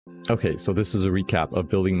Okay, so this is a recap of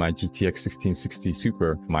building my GTX 1660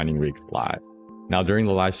 Super mining rig live. Now during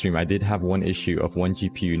the live stream, I did have one issue of one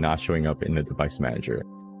GPU not showing up in the device manager,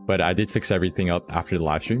 but I did fix everything up after the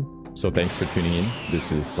live stream. So thanks for tuning in.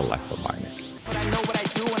 This is The Life of Miner. But I know what I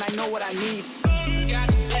do and I know what I need.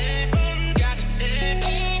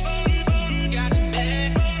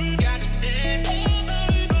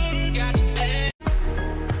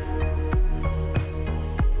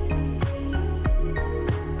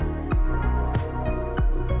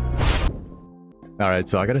 All right,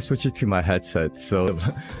 so I gotta switch it to my headset. So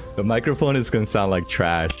the microphone is gonna sound like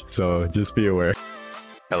trash, so just be aware.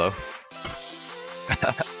 Hello.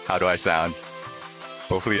 How do I sound?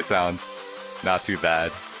 Hopefully it sounds not too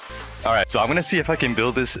bad. All right, so I'm gonna see if I can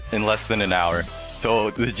build this in less than an hour.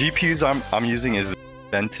 So the GPUs I'm using is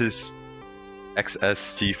Ventus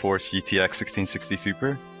XS GeForce GTX 1660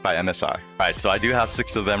 Super by MSI. All right, so I do have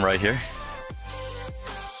 6 of them right here.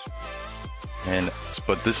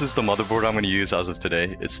 But this is the motherboard I'm going to use as of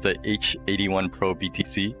today. It's the H81 Pro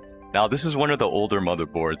BTC. Now this is one of the older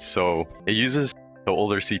motherboards, so it uses the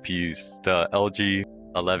older CPUs, the LG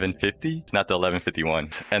 1150, not the 1151.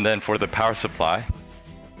 And then for the power supply,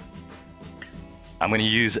 I'm going to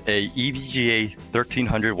use a EVGA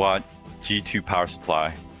 1300 watt G2 power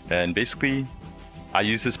supply. And basically, I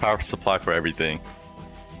use this power supply for everything.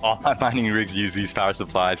 All my mining rigs use these power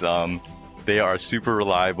supplies. They are super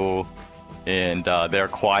reliable. And they're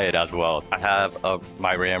quiet as well. I have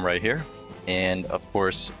my RAM right here, and of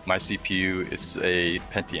course my CPU is a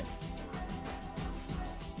Pentium.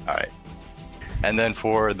 All right, and then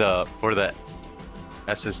for the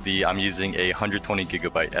SSD, I'm using a 120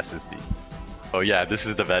 gigabyte SSD. Oh yeah, this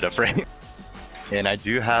is the Veta frame. And I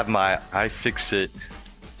do have my iFixit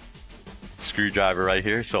screwdriver right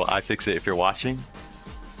here. So iFixit, if you're watching,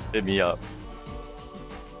 hit me up.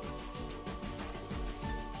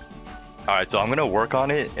 All right, so I'm gonna work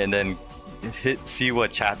on it and then see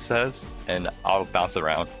what chat says, and I'll bounce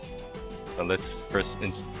around. So let's first,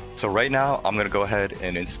 so right now I'm gonna go ahead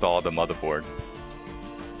and install the motherboard.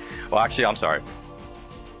 Well, actually, I'm sorry.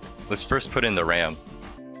 Let's first put in the RAM.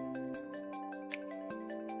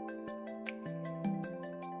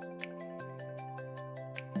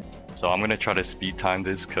 So I'm gonna try to speed time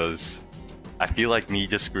this because I feel like me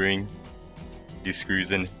just screwing these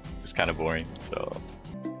screws in is kind of boring, so.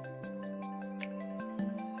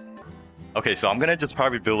 Okay, so I'm gonna just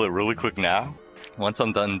probably build it really quick now. Once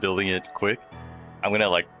I'm done building it quick, I'm gonna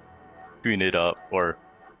like tune it up or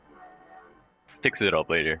fix it up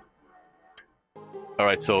later.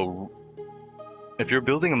 Alright, so if you're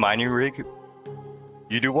building a mining rig,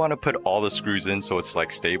 you do want to put all the screws in so it's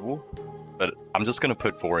like stable, but I'm just gonna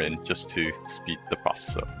put 4 in just to speed the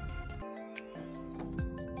process up.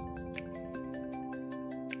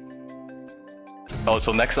 Oh,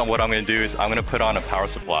 so next on what I'm gonna do is I'm gonna put on a power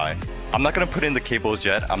supply. I'm not gonna put in the cables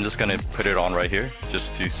yet. I'm just gonna put it on right here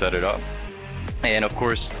just to set it up. And of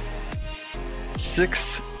course,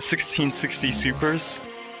 6 1660 Supers,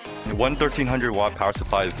 one 1300 watt power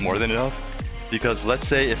supply is more than enough, because let's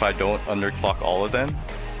say if I don't underclock all of them,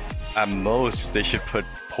 at most they should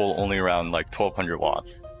pull only around like 1200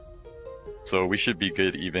 watts. So we should be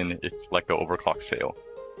good even if like the overclocks fail.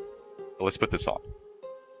 So let's put this on.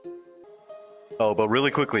 Oh, but really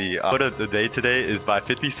quickly, quote of the day today is by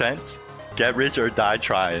 50 cents. Get rich or die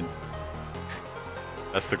trying.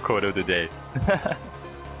 That's the quote of the day.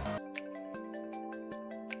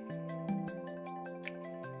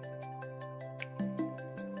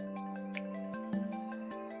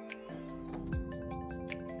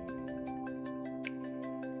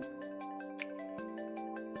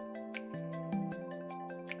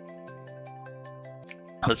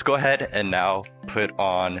 Let's go ahead and now put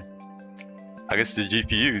on, I guess, the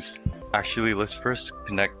GPUs. Actually, let's first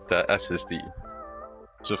connect the SSD.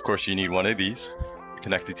 So of course you need one of these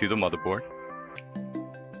connected to the motherboard.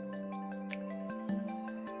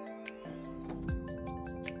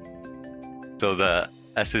 So the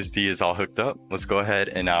SSD is all hooked up. Let's go ahead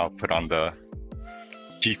and now put on the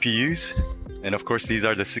GPUs. And of course these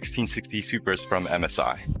are the 1660 Supers from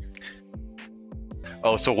MSI.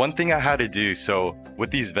 Oh, so one thing I had to do, so with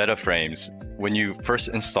these Veta frames, when you first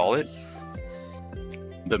install it,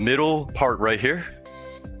 the middle part right here,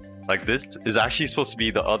 like this, is actually supposed to be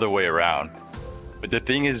the other way around. But the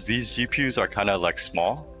thing is, these GPUs are kind of like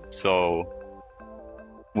small, so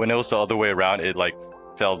when it was the other way around, it like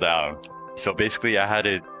fell down. So basically I had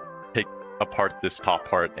to take apart this top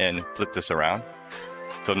part and flip this around.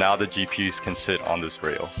 So now the GPUs can sit on this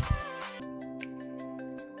rail.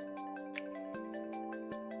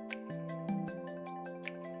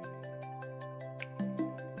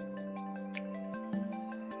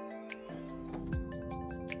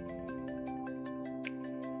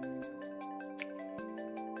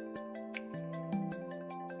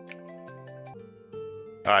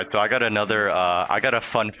 All right, so I got another, I got a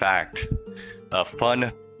fun fact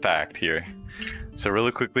here. So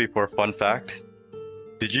really quickly for a fun fact,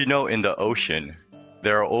 did you know in the ocean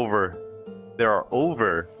there are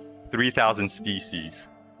over 3,000 species?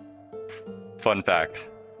 Fun fact.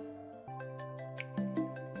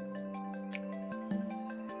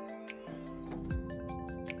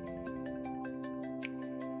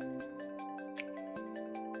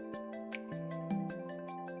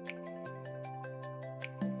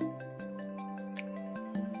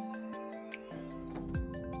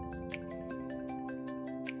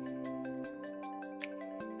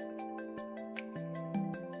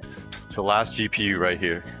 So last GPU right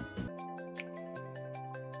here.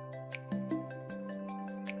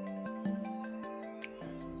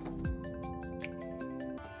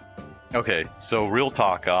 Okay, so real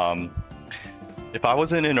talk, if I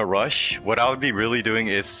wasn't in a rush, what I would be really doing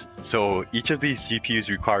is, so each of these GPUs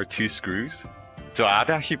require 2 screws. So I'd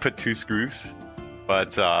actually put 2 screws,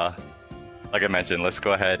 but like I mentioned, let's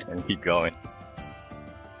go ahead and keep going.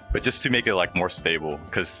 But just to make it like more stable,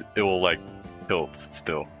 because it will like tilt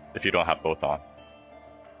still if you don't have both on.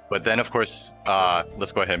 But then of course,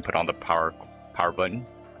 let's go ahead and put on the power button.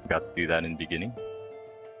 Got to do that in the beginning.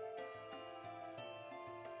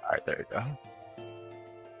 All right, there we go.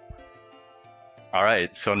 All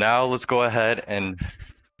right, so now let's go ahead and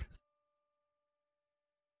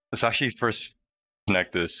let's actually first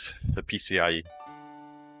connect the PCIe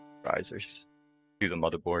risers to the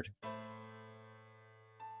motherboard.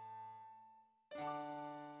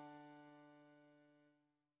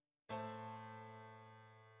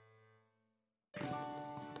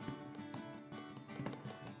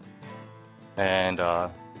 And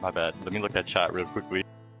my bad, let me look at chat real quickly.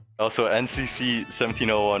 Also, NCC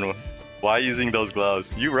 1701, why using those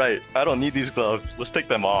gloves? You right, I don't need these gloves. Let's take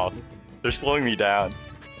them off. They're slowing me down.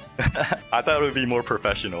 I thought it would be more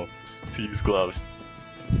professional to use gloves.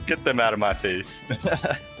 Get them out of my face.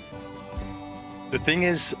 The thing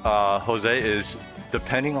is, Jose, is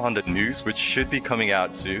depending on the news, which should be coming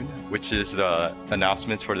out soon, which is the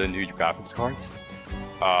announcements for the new graphics cards,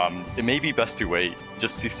 it may be best to wait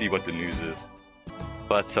just to see what the news is.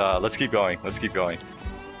 But let's keep going, let's keep going.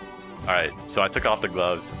 Alright, so I took off the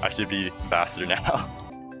gloves. I should be faster now.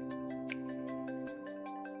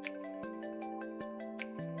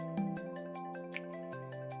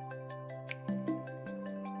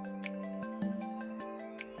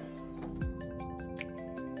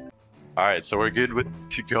 Alright, so we're good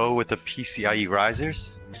to go with the PCIe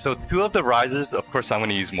risers. So 2 of the risers, of course I'm going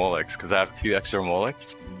to use Molex because I have 2 extra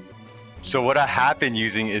Molex. So what I have been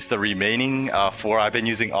using is the remaining 4. I've been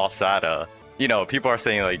using all SATA. You know, people are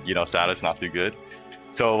saying like, you know, SATA's not too good.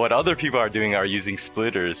 So what other people are doing are using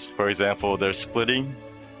splitters. For example, they're splitting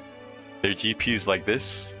their GPUs like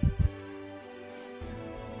this.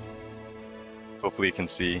 Hopefully you can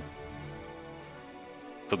see.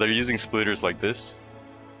 So they're using splitters like this.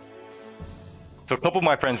 So a couple of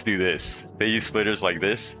my friends do this. They use splitters like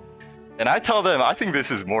this. And I tell them, I think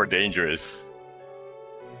this is more dangerous.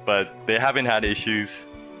 But they haven't had issues.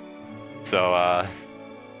 So, I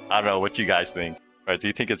don't know what you guys think. Right, do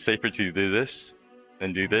you think it's safer to do this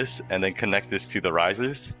and do this and then connect this to the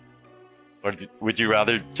risers? Or would you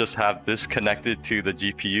rather just have this connected to the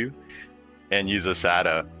GPU and use a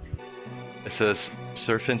SATA? It says,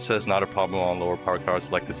 Surfin says not a problem on lower power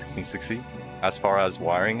cards like the 1660. As far as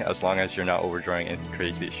wiring, as long as you're not overdrawing anything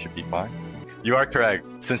crazy, it should be fine. You are correct.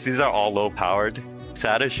 Since these are all low powered,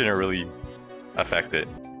 SATA shouldn't really affect it.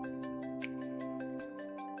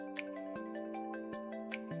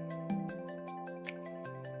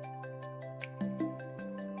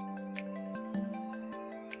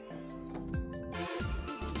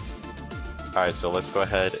 Alright, so let's go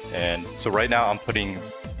ahead and, so right now I'm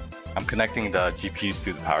connecting the GPUs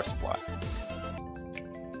to the power supply.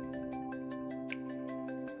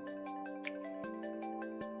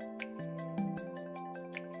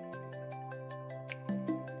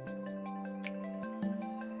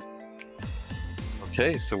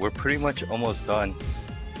 Okay, so we're pretty much almost done.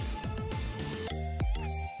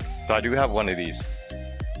 So I do have one of these.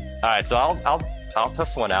 Alright, so I'll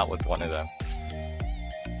test one out with one of them.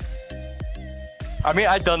 I mean,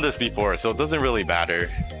 I've done this before, so it doesn't really matter.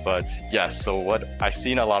 But yes, so what I've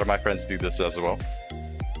seen a lot of my friends do this as well.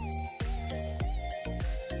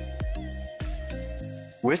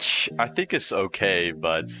 Which I think is okay,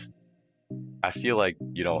 but I feel like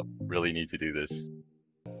you don't really need to do this.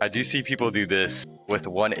 I do see people do this with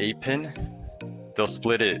one 8-pin. They'll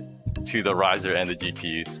split it to the riser and the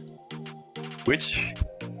GPUs, which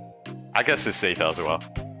I guess is safe as well.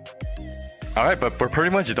 Alright, but we're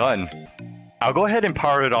pretty much done. I'll go ahead and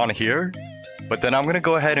power it on here, But then I'm gonna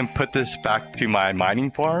go ahead and put this back to my mining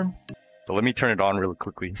farm. So let me turn it on really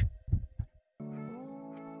quickly.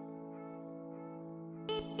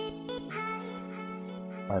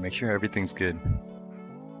 Alright, make sure everything's good.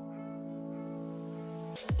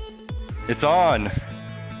 It's on!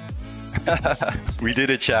 We did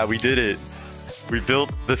it, chat, we did it. We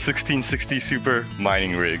built the 1660 Super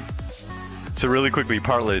mining rig. So really quickly,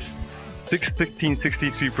 part list.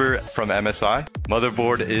 1660 Super from MSI.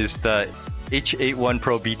 Motherboard is the H81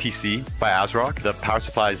 Pro BTC by ASRock. The power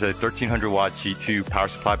supply is a 1300 watt G2 power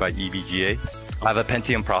supply by EVGA. I have a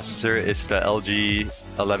Pentium processor. It's the LG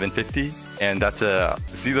 1150, and that's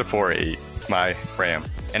it's either 4 or 8, my RAM.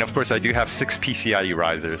 And of course, I do have 6 PCIe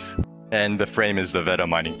risers. And the frame is the Veta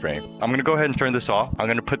mining frame. I'm gonna go ahead and turn this off. I'm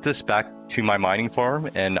gonna put this back to my mining farm,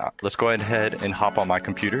 and let's go ahead and hop on my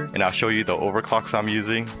computer, and I'll show you the overclocks I'm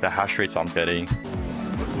using, the hash rates I'm getting.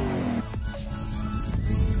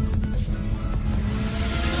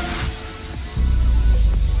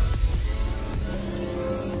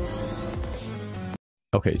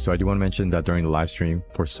 Okay, so I do want to mention that during the live stream,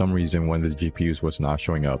 for some reason, one of the GPUs was not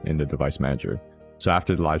showing up in the device manager. So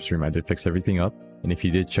after the live stream, I did fix everything up. And if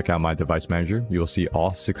you did check out my device manager, you will see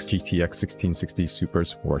all 6 GTX 1660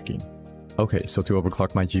 Supers working. Okay, so to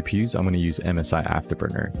overclock my GPUs, I'm going to use MSI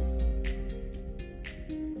Afterburner.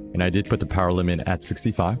 And I did put the power limit at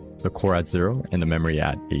 65, the core at 0, and the memory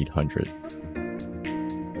at 800.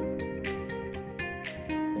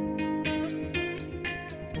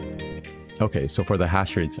 Okay, so for the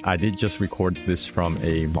hash rates, I did just record this from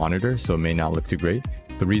a monitor, so it may not look too great.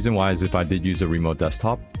 The reason why is if I did use a remote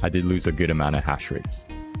desktop, I did lose a good amount of hash rates.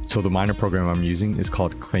 So the miner program I'm using is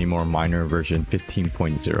called Cudo Miner version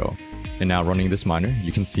 15.0. And now running this miner,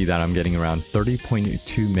 you can see that I'm getting around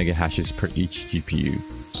 30.2 mega hashes per each GPU.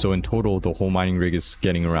 So in total, the whole mining rig is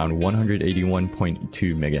getting around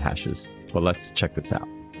 181.2 mega hashes. But let's check this out.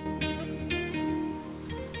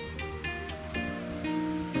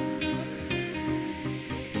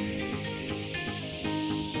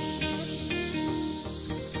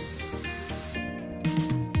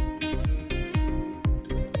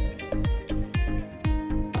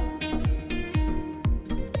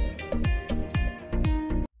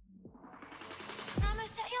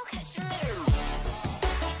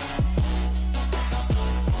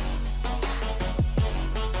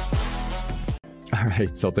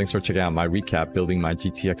 Alright, so thanks for checking out my recap building my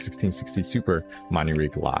GTX 1660 Super mining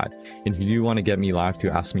rig live. And if you do want to get me live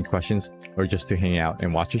to ask me questions or just to hang out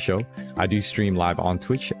and watch a show, I do stream live on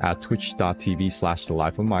Twitch at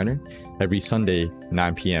twitch.tv/thelifeofaminer every Sunday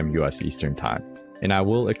 9 p.m. US Eastern Time. And I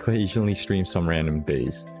will occasionally stream some random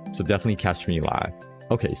days, so definitely catch me live.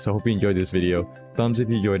 Okay, so hope you enjoyed this video. Thumbs if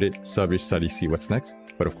you enjoyed it, sub if study, see what's next.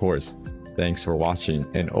 But of course, thanks for watching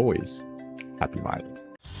and always happy mining.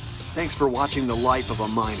 Thanks for watching The Life of a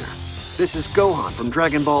Miner. This is Gohan from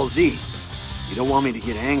Dragon Ball Z. You don't want me to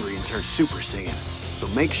get angry and turn Super Saiyan, so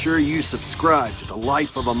make sure you subscribe to The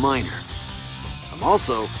Life of a Miner. I'm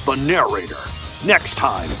also the narrator. Next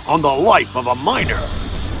time on The Life of a Miner.